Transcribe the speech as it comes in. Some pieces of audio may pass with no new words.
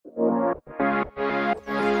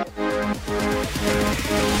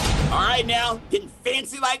right now, getting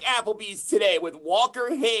fancy like Applebee's today with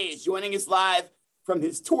Walker Hayes joining us live from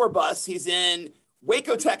his tour bus. He's in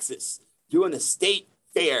Waco, Texas, doing the state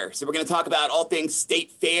fair. So we're going to talk about all things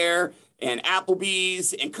state fair and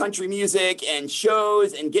Applebee's and country music and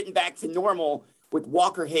shows and getting back to normal with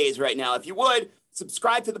Walker Hayes right now. If you would,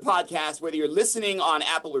 subscribe to the podcast, whether you're listening on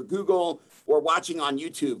Apple or Google or watching on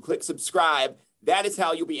YouTube. Click subscribe. That is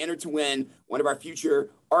how you'll be entered to win one of our future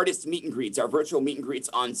artist meet and greets, our virtual meet and greets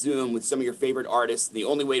on Zoom with some of your favorite artists. The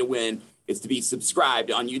only way to win is to be subscribed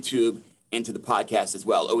on YouTube and to the podcast as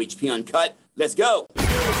well. OHP Uncut, let's go. The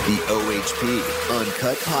OHP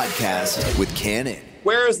Uncut Podcast with Cannon.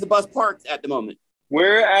 Where is the bus parked at the moment?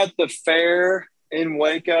 We're at the fair in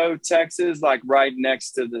Waco, Texas, like right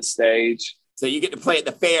next to the stage. So you get to play at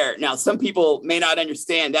the fair. Now, some people may not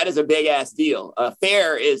understand that is a big ass deal. A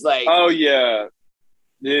fair is like... Oh, yeah.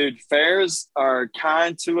 Dude, fairs are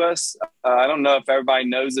kind to us. I don't know if everybody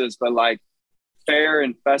knows this, but like fair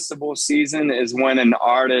and festival season is when an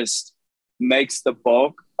artist makes the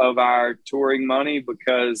bulk of our touring money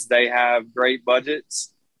because they have great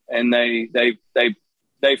budgets and they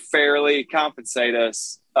fairly compensate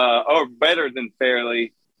us, or better than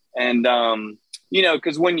fairly. And, you know,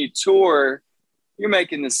 because when you tour, you're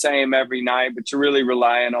making the same every night, but you're really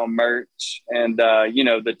relying on merch. And, you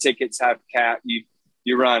know, the tickets have cap. You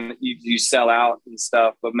sell out and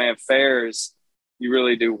stuff. But, man, fairs, you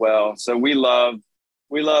really do well. So we love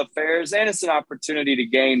fairs. And it's an opportunity to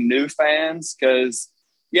gain new fans because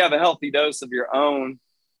you have a healthy dose of your own.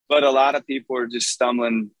 But a lot of people are just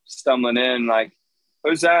stumbling in like,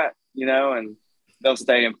 who's that? You know, and they'll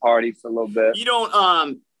stay and party for a little bit. You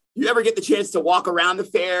don't you ever get the chance to walk around the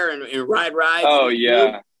fair and ride rides? Oh,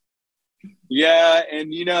 yeah. Yeah,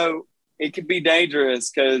 and, you know, it can be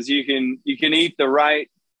dangerous because you can eat the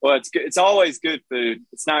right – well, it's always good food.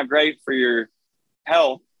 It's not great for your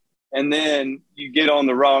health. And then you get on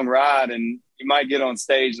the wrong ride and you might get on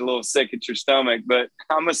stage a little sick at your stomach. But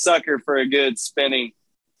I'm a sucker for a good spinny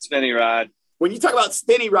ride. When you talk about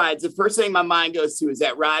spinny rides, the first thing my mind goes to is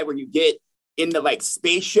that ride where you get – in the like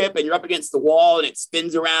spaceship and you're up against the wall and it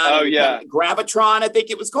spins around. Oh, yeah. Gravitron, I think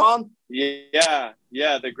it was called. Yeah.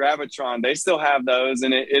 The Gravitron. They still have those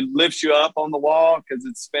and it lifts you up on the wall because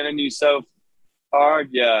it's spinning you so hard.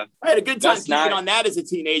 Yeah. I had a good time keeping on that as a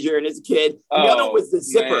teenager and as a kid. The other one was the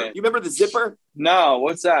zipper. Man. You remember the zipper? No,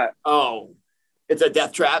 what's that? Oh, it's a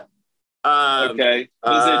death trap. Okay.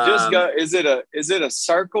 Does it just go, is it a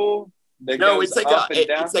circle? No, it's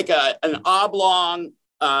like an oblong,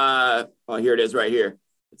 here it is right here.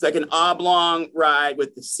 It's like an oblong ride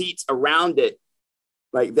with the seats around it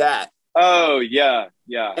like that. Oh, yeah.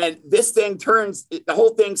 And this thing turns, the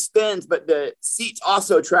whole thing spins, but the seats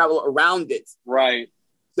also travel around it. Right.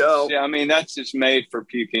 So, yeah, I mean, that's just made for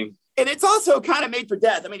puking. And it's also kind of made for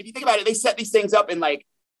death. I mean, if you think about it, they set these things up in like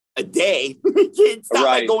a day. It's not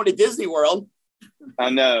like going to Disney World.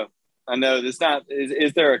 I know.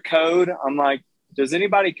 Is there a code? I'm like, does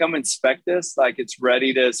anybody come inspect this? Like it's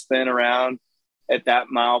ready to spin around at that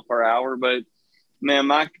mile per hour. But man,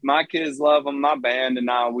 my kids love them. My band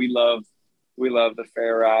and I, we love the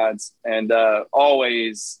fair rides. And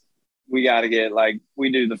always we got to get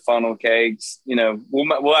we do the funnel cakes. You know,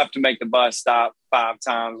 we'll have to make the bus stop 5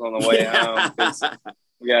 times on the way home because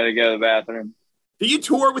we got to go to the bathroom. Do you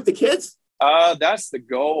tour with the kids? That's the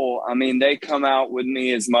goal. I mean, they come out with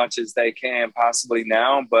me as much as they can possibly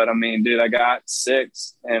now, but I mean, dude, I got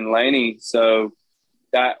 6 and Lainey. So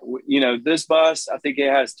that, you know, this bus, I think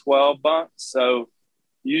it has 12 bunks. So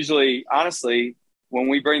usually, honestly, when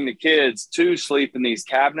we bring the kids, 2 sleep in these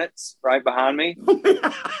cabinets right behind me.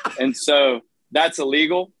 And so that's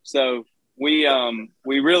illegal. So we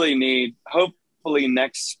really need, hopefully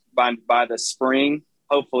by the spring,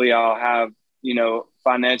 hopefully I'll have, you know,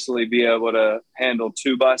 financially be able to handle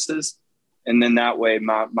 2 buses. And then that way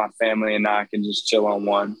my family and I can just chill on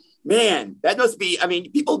one. Man, that must be, I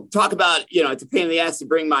mean, people talk about, you know, it's a pain in the ass to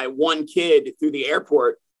bring my 1 kid through the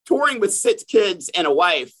airport. Touring with 6 kids and a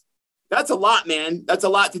wife, that's a lot, man. That's a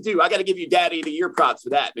lot to do. I got to give you Daddy of the Year props for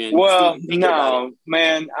that, man. Well, no,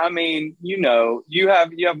 man. I mean, you know, you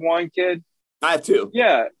have 1 kid? I have 2.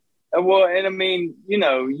 Yeah. Well, and I mean, you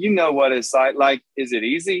know what it's like. Like, is it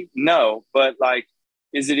easy? No. But like,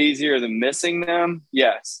 is it easier than missing them?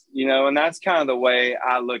 Yes. You know, and that's kind of the way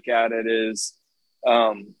I look at it is,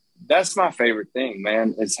 that's my favorite thing,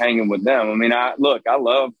 man, is hanging with them. I mean, I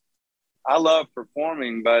love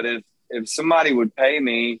performing, but if somebody would pay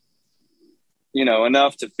me, you know,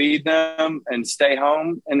 enough to feed them and stay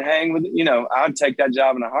home and hang with, you know, I'd take that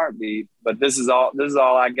job in a heartbeat, but this is all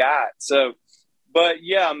I got. So But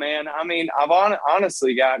yeah, man, I mean, I've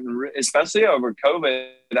honestly gotten, especially over COVID,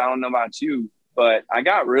 I don't know about you, but I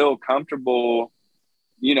got real comfortable,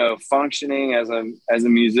 functioning as a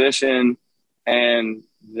musician, and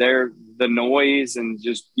the noise and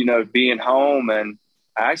just, being home. And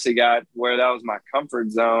I actually got where that was my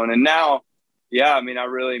comfort zone. And now, yeah, I mean, I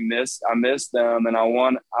miss them, and I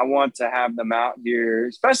want to have them out here,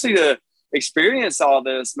 especially to experience all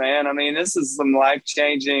this, man. I mean, this is some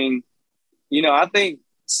life-changing, I think,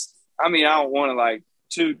 I mean, I don't want to like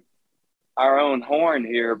toot our own horn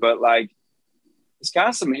here, but like, it's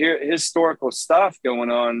got some historical stuff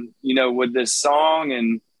going on, with this song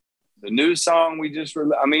and the new song we just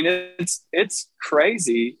I mean, it's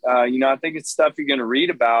crazy. I think it's stuff you're going to read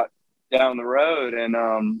about down the road,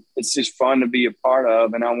 and it's just fun to be a part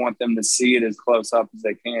of, and I want them to see it as close up as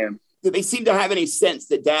they can. Do they seem to have any sense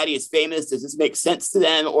that Daddy is famous? Does this make sense to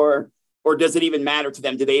them, or does it even matter to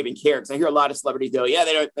them? Do they even care? Because I hear a lot of celebrities go, yeah,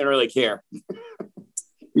 they don't really care.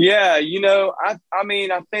 Yeah, I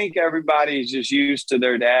mean, I think everybody's just used to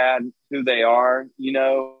their dad, who they are,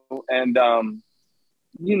 and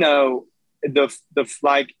the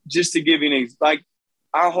like, just to give you like,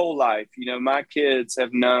 our whole life, my kids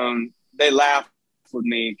have known, they laugh with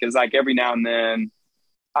me because like every now and then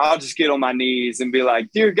I'll just get on my knees and be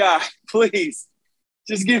like, dear God, please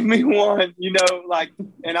just give me one, like,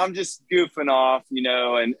 and I'm just goofing off,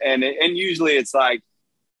 and usually it's like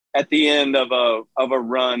at the end of a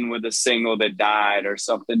run with a single that died or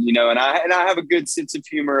something, and I have a good sense of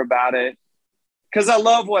humor about it because I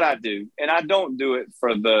love what I do, and I don't do it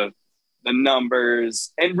for the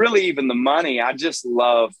numbers and really even the money. I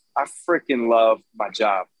freaking love my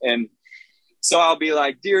job. And so I'll be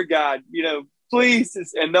like, dear God, please,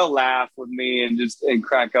 and they'll laugh with me and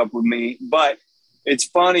crack up with me. But it's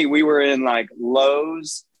funny, we were in like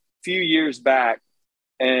Lowe's a few years back,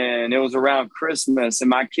 and it was around Christmas, and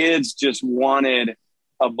my kids just wanted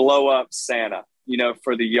a blow up Santa,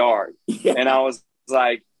 for the yard. Yeah. And I was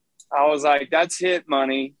like, that's hit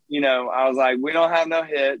money. I was like, we don't have no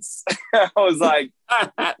hits. I was like,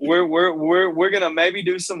 we're going to maybe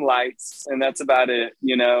do some lights, and that's about it,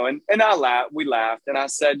 and we laughed, and I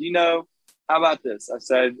said, how about this? I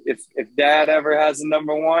said, if Dad ever has a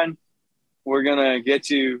number one, we're going to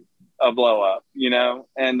get you a blow up,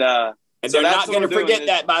 and so they're not going to forget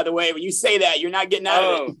that, by the way. When you say that, you're not getting out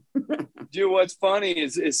of it. Dude, what's funny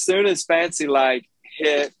is as soon as Fancy Like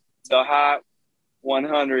hit the Hot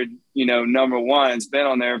 100, number one, it's been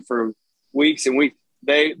on there for weeks and weeks.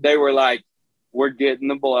 They were like, we're getting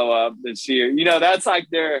the blow up this year. That's like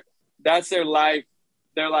that's their life.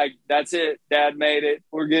 They're like, that's it. Dad made it.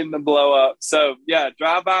 We're getting the blow up. So yeah,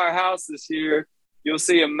 drive by our house this year. You'll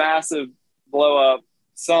see a massive blow up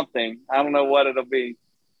something. I don't know what it'll be.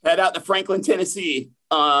 Head out to Franklin, Tennessee.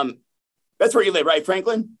 That's where you live, right,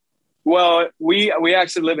 Franklin? Well, we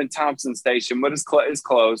actually live in Thompson Station, but it's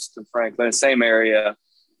close to Franklin, same area.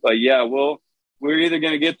 But yeah, we're either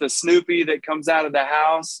going to get the Snoopy that comes out of the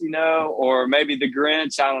house, or maybe the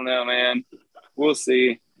Grinch. I don't know, man. We'll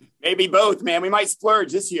see. Maybe both, man. We might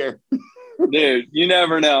splurge this year. Dude, you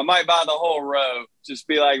never know. I might buy the whole row. Just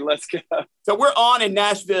be like, let's go. So we're on in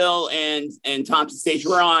Nashville and Thompson Station.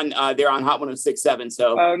 We're on there on Hot 106.7.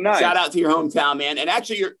 So nice. Shout out to your hometown, man. And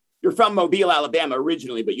actually, you're from Mobile, Alabama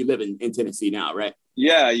originally, but you live in Tennessee now, right?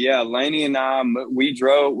 Yeah. Lainey and I, we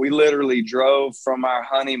literally drove from our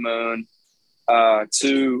honeymoon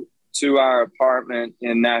to our apartment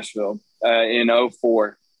in Nashville in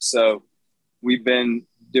 2004. So we've been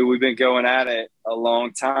going at it a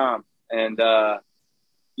long time. And,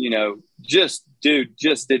 just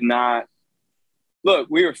did not look,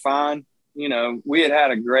 we were fine. We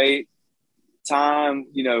had a great time,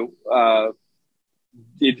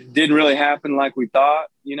 it didn't really happen like we thought,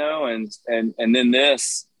 and then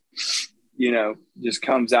this, just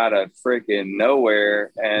comes out of freaking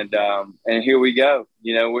nowhere. And here we go.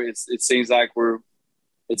 It seems like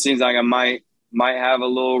I might have a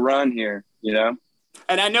little run here,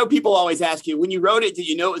 And I know people always ask you, when you wrote it, did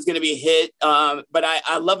you know it was going to be a hit? But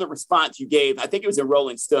I love the response you gave. I think it was in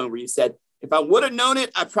Rolling Stone where you said, if I would have known it,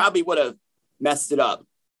 I probably would have messed it up.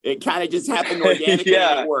 It kind of just happened organically.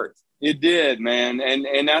 Yeah, and it worked. It did, man.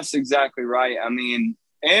 And that's exactly right. I mean,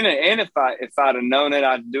 and if I'd have known it,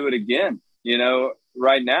 I'd do it again,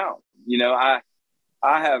 right now. I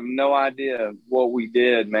have no idea what we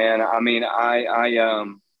did, man. I mean,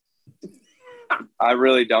 I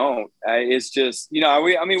really don't. It's just,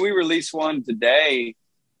 we released one today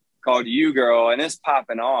called You Girl, and it's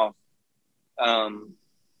popping off.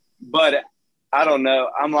 But I don't know.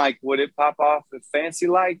 I'm like, would it pop off if Fancy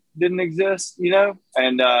Like didn't exist,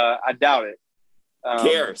 And I doubt it.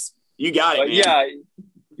 Cares. You got it, But man.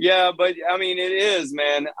 yeah, but I mean, it is,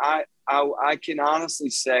 man. I can honestly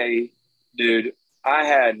say, dude, I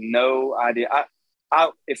had no idea.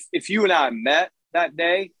 If you and I met that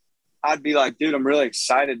day, I'd be like, dude, I'm really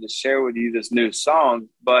excited to share with you this new song.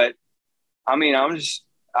 But I mean, I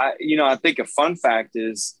think a fun fact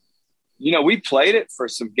is, we played it for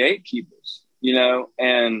some gatekeepers,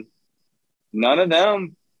 and none of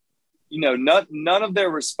them, none of their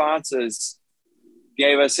responses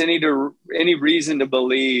gave us any reason to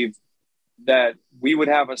believe that we would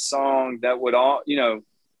have a song that would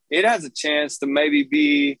it has a chance to maybe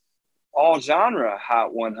be all genre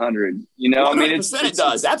Hot 100. I mean, 100% it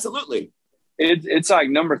does. Absolutely. It's like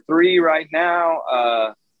number 3 right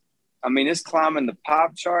now. I mean, it's climbing the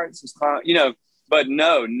pop charts. It's climbing, but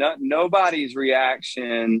nobody's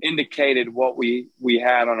reaction indicated what we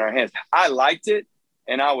had on our hands. I liked it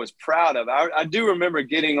and I was proud of it. I do remember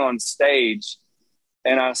getting on stage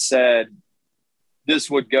and I said, this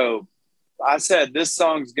song's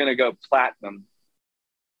going to go platinum.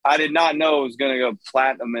 I did not know it was going to go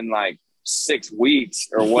platinum in like 6 weeks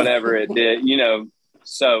or whatever it did,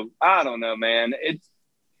 So I don't know, man.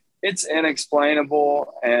 It's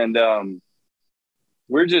inexplainable, and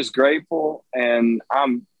we're just grateful. And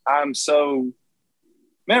I'm so,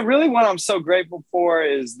 man, really what I'm so grateful for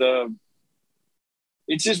is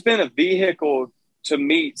it's just been a vehicle to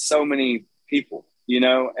meet so many people,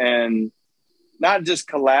 and not just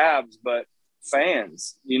collabs, but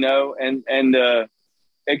fans, and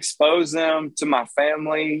expose them to my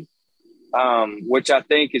family, which I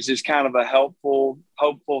think is just kind of a hopeful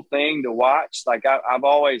thing to watch. Like I've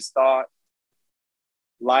always thought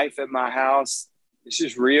life at my house, it's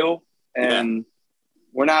just real. And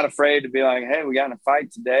we're not afraid to be like, hey, we got in a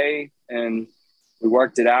fight today and we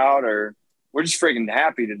worked it out, or we're just freaking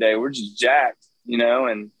happy today. We're just jacked,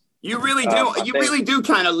 and you really do. Really do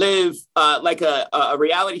kind of live like a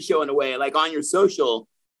reality show in a way, like on your social.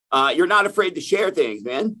 You're not afraid to share things,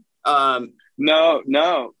 man. No.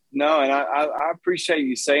 And I appreciate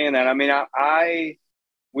you saying that. I mean,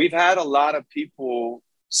 we've had a lot of people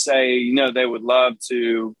say, they would love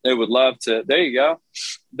to, there you go.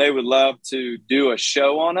 They would love to do a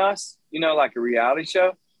show on us, like a reality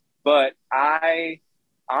show. But I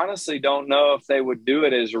honestly don't know if they would do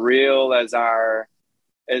it as real as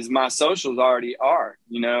my socials already are.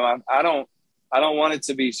 I don't want it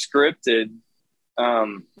to be scripted.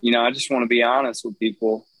 I just want to be honest with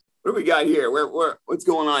people. What do we got here? What's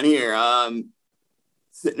going on here?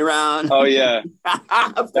 Sitting around. Oh yeah.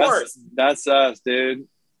 Of course. That's us, dude.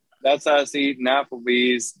 That's us eating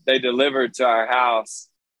Applebee's. They delivered to our house.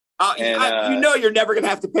 Oh, and, you're never going to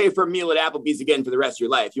have to pay for a meal at Applebee's again for the rest of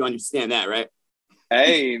your life. You understand that, right?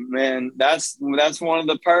 Hey, man, that's one of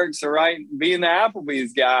the perks of being the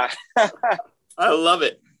Applebee's guy. I love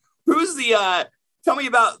it. Who's tell me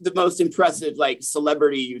about the most impressive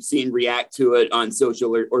celebrity you've seen react to it on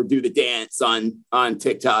social or do the dance on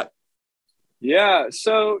TikTok? Yeah.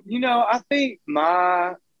 So, I think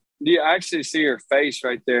you actually see her face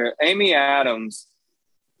right there. Amy Adams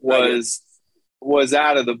was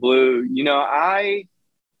out of the blue.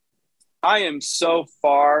 I am so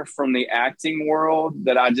far from the acting world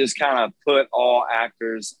that I just kind of put all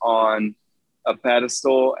actors on a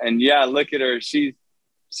pedestal. And yeah, look at her. She's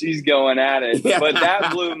going at it. Yeah. But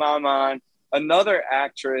that blew my mind. Another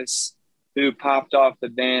actress who popped off the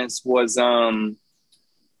dance was the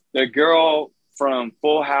girl from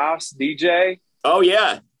Full House, DJ. Oh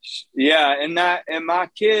yeah. Yeah, and my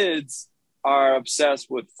kids are obsessed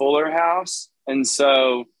with Fuller House. And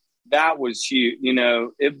so that was huge,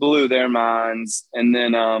 it blew their minds. And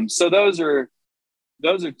then so those are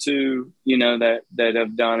two, that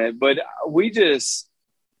have done it. But we just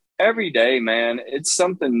every day, man, it's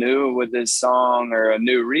something new with this song, or a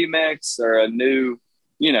new remix, or a new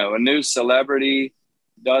celebrity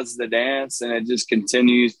does the dance, and it just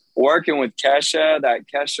continues. Working with Kesha, that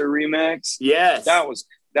Kesha remix. Yes. That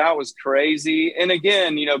was crazy. And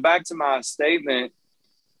again, back to my statement,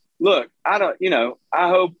 look, I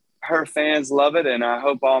hope her fans love it, and I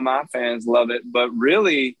hope all my fans love it. But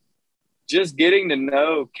really, just getting to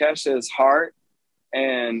know Kesha's heart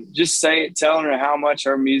and just telling her how much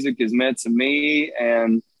her music has meant to me,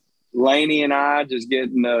 and Lainey and I just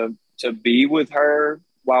getting to be with her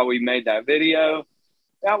while we made that video,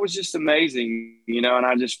 that was just amazing, and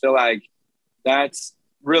I just feel like that's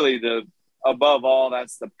really above all,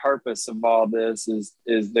 that's the purpose of all this is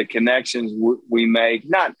the connections we make,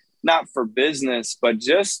 not for business, but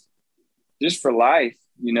just for life,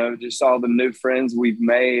 just all the new friends we've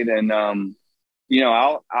made. And, I'll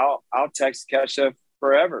text Kesha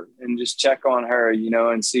forever and just check on her,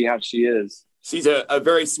 and see how she is. She's a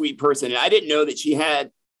very sweet person. And I didn't know that she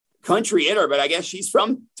had country in her, but I guess she's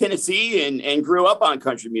from Tennessee and grew up on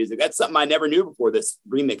country music. That's something I never knew before this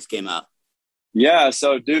remix came out. Yeah.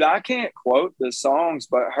 So, dude, I can't quote the songs,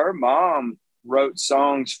 but her mom wrote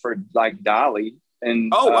songs for like Dolly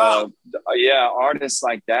and artists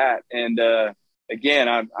like that. And again,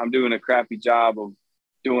 I'm doing a crappy job of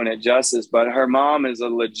doing it justice, but her mom is a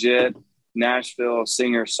legit Nashville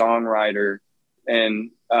singer-songwriter.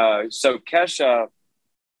 And so Kesha,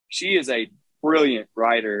 she is a brilliant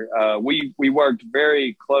writer. We worked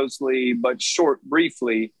very closely, but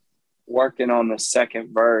briefly, working on the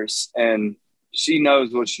second verse, and she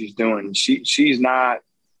knows what she's doing. She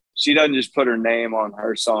doesn't just put her name on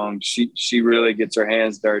her song. She really gets her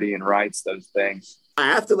hands dirty and writes those things. I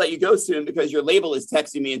have to let you go soon because your label is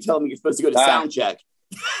texting me and telling me you're supposed to go to sound check.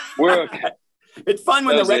 We're okay. It's fun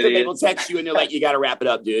when the record label texts you and they're like, you got to wrap it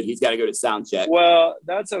up, dude. He's got to go to sound check. Well,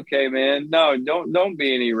 that's okay, man. No, don't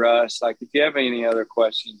be any rush. Like if you have any other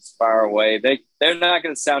questions, fire away. They're not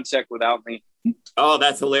going to sound check without me. Oh,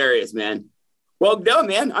 that's hilarious, man. Well, no,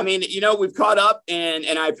 man. I mean, we've caught up and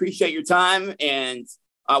I appreciate your time. And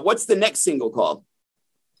what's the next single called?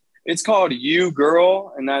 It's called You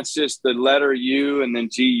Girl. And that's just the letter U and then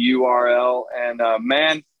GURL. And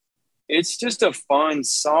man, it's just a fun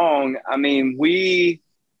song. I mean, we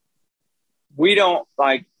don't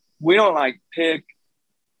pick.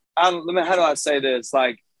 How do I say this?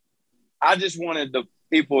 Like, I just wanted the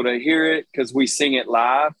people to hear it because we sing it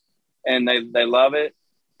live and they love it.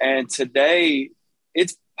 And today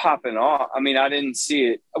it's popping off. I mean, I didn't see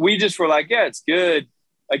it. We just were like, yeah, it's good.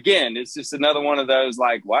 Again, it's just another one of those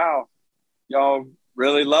like, wow, y'all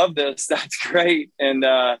really love this. That's great. And,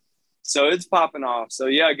 so it's popping off. So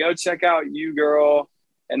yeah, go check out You Girl.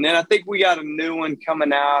 And then I think we got a new one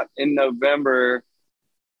coming out in November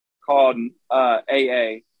called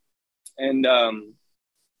AA. And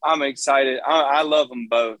I'm excited. I love them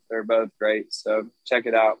both. They're both great. So check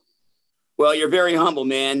it out. Well, you're very humble,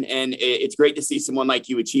 man. And it's great to see someone like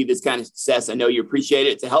you achieve this kind of success. I know you appreciate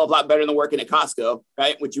it. It's a hell of a lot better than working at Costco,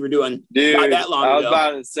 right? What you were doing not that long ago. I was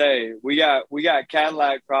about to say, we got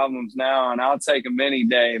Cadillac problems now, and I'll take them any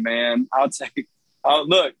day, man.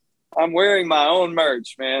 Look, I'm wearing my own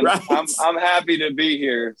merch, man. Right. I'm happy to be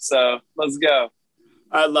here. So let's go.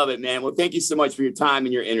 I love it, man. Well, thank you so much for your time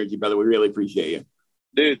and your energy, brother. We really appreciate you.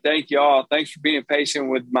 Dude, thank you all. Thanks for being patient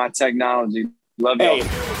with my technology. Love y'all.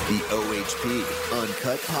 The OHP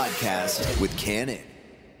Uncut Podcast with Cannon.